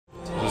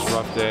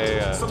rough day.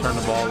 Turned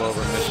the ball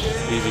over,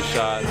 missed easy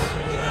shots.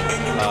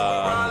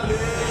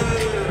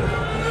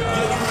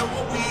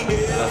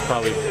 That's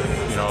probably,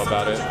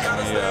 about it.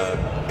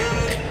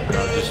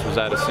 Just was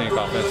out of sync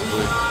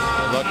offensively.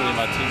 Luckily,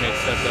 my teammates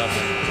stepped up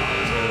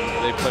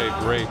and they played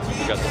great and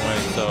we got the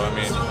win. So,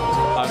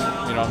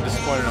 I'm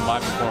disappointed in my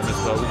performance,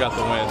 but we got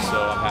the win, so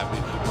I'm happy.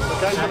 The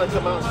guys going to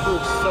come out and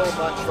prove so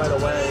much right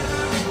away.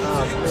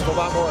 There's a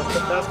lot more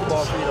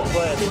basketball for you to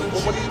play.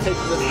 What do you take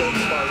from this game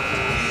as far as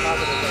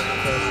positives?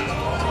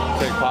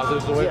 Take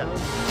positives away? Yeah.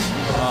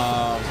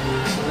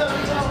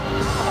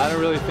 I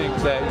don't really think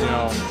that,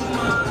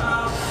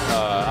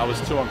 I was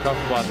too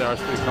uncomfortable out there. I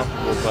was pretty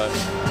comfortable, but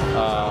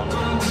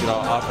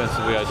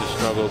offensively I just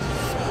struggled.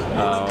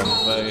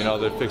 But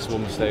they're fixable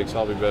mistakes.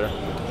 I'll be better.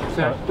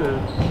 Zach, the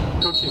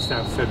coaching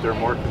staff said they're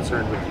more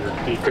concerned with your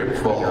defense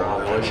than your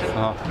offense.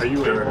 Are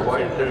you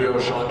able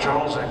to Sean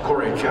Charles and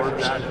Corey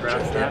Jefferson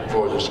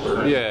for the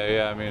Spurs?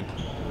 Yeah.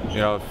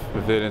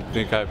 If they didn't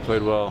think I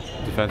played well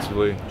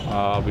defensively,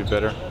 I'll be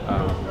better.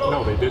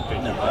 No, they did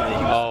think.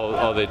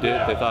 Oh, they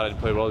did. They thought I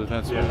played well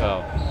defensively.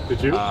 Yeah. Oh.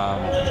 Did you?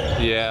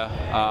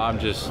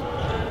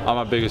 I'm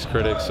my biggest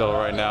critic, so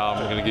right now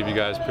I'm going to give you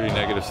guys pretty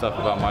negative stuff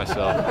about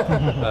myself.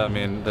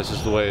 That's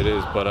just the way it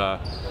is, but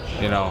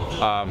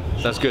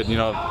that's good.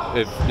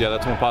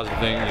 That's one positive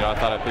thing. I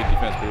thought I played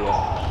defense pretty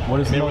well. What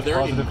is the most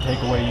positive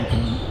takeaway you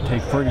can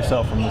take for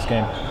yourself from this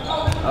game?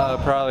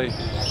 Probably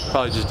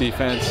just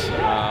defense.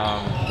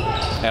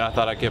 And I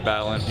thought I kept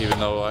battling, even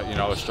though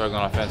I was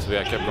struggling offensively.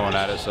 I kept going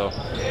at it, so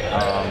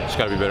just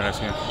got to be better next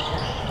game.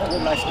 A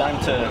nice time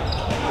to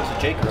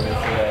Jake earlier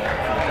for the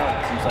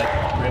dunk. Seems like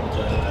you're able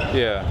to.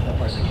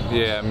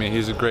 Yeah.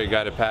 He's a great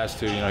guy to pass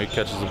to. He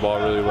catches the ball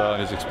really well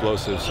and he's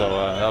explosive. So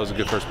that was a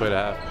good first play to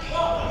have.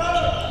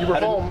 You were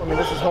home.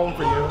 This is home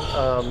for you.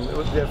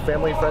 Do you have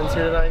family, friends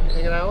here tonight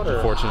hanging out?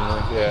 Or?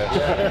 Fortunately,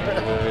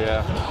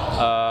 yeah.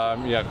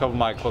 A couple of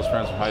my close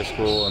friends from high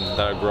school and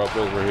that I grew up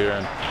with were here,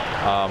 and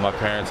my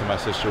parents and my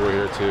sister were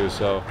here too.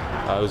 So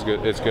it was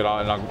good. It's good,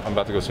 and I'm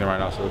about to go see him right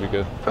now, so it'll be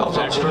good.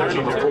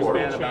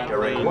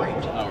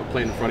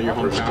 Playing in front of your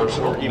hometown,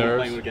 or even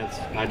playing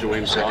against Nigel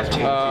Williams'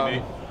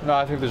 teammate? No,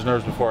 I think there's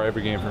nerves before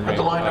every game for me.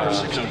 No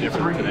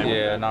different today.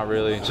 Yeah, not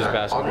really. Just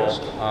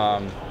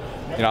basketball.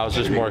 I was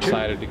just more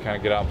excited to kind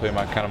of get out and play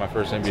my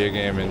first NBA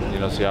game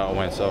and see how it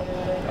went. So,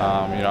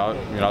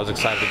 I was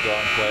excited to go out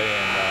and play,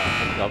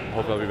 and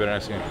hope I'll be better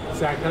next game.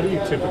 Zach, how do you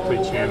typically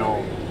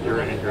channel your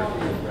anger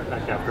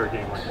after a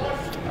game like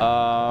this?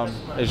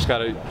 I just got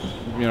to,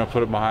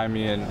 put it behind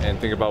me and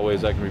think about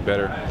ways I can be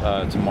better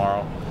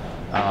tomorrow.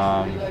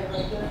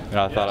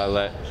 I thought I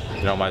let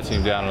my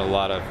team down in a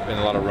lot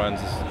of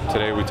runs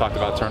today. We talked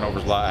about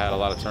turnovers a lot. I had a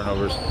lot of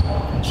turnovers,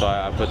 so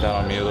I put that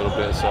on me a little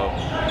bit. So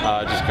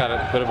just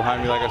gotta put it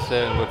behind me, like I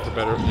said, and look for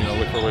better.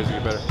 Look for ways to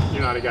get better.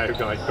 You're not a guy who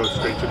can goes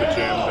straight to the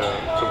gym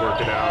to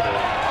work it out.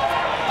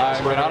 I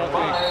don't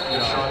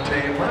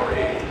think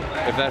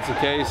if that's the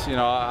case,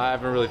 I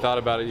haven't really thought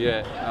about it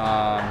yet. If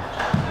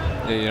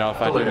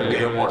I do need to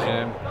go to the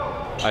gym,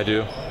 I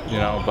do.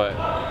 But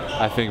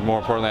I think more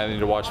importantly, I need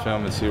to watch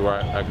film and see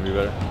where I can be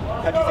better.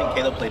 How do you think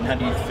Caleb played, and how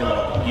do you feel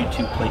like you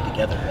two played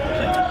together,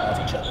 playing off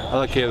each other? I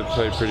like Caleb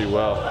played pretty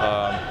well.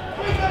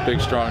 Big,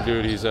 strong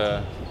dude. He's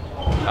a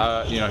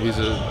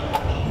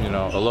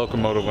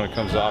locomotive when it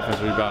comes to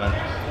offensive rebounding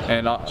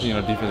and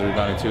defensive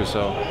rebounding too.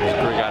 So he's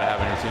a great guy to have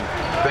on your team.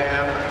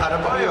 Bam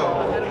Adebayo.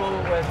 I had a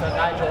moment with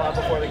Nigel out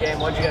before the game.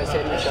 What did you guys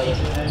say to each other?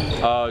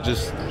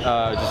 Just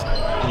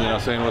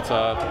saying what's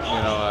up.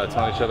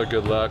 Telling each other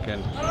good luck,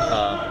 and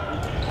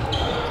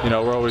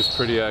we're always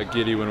pretty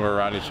giddy when we're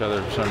around each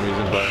other for some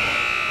reason. But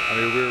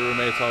we were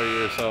roommates all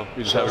year, so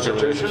we just have a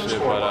good relationship.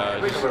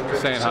 But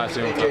just saying hi,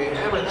 saying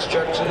what's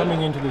up.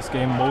 Coming into this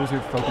game, what was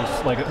your focus?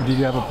 Did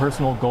you have a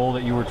personal goal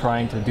that you were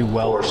trying to do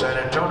well? For San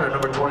Antonio,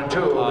 number 22,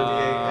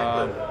 Olivier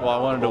Englund. Well, I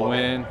wanted to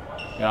win.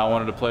 I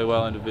wanted to play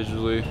well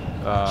individually.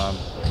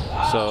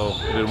 So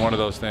I did one of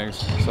those things.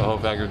 So I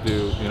hope I could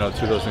do two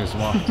of those things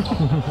tomorrow.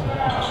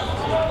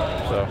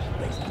 So,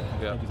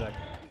 yeah. Thank you, Zach.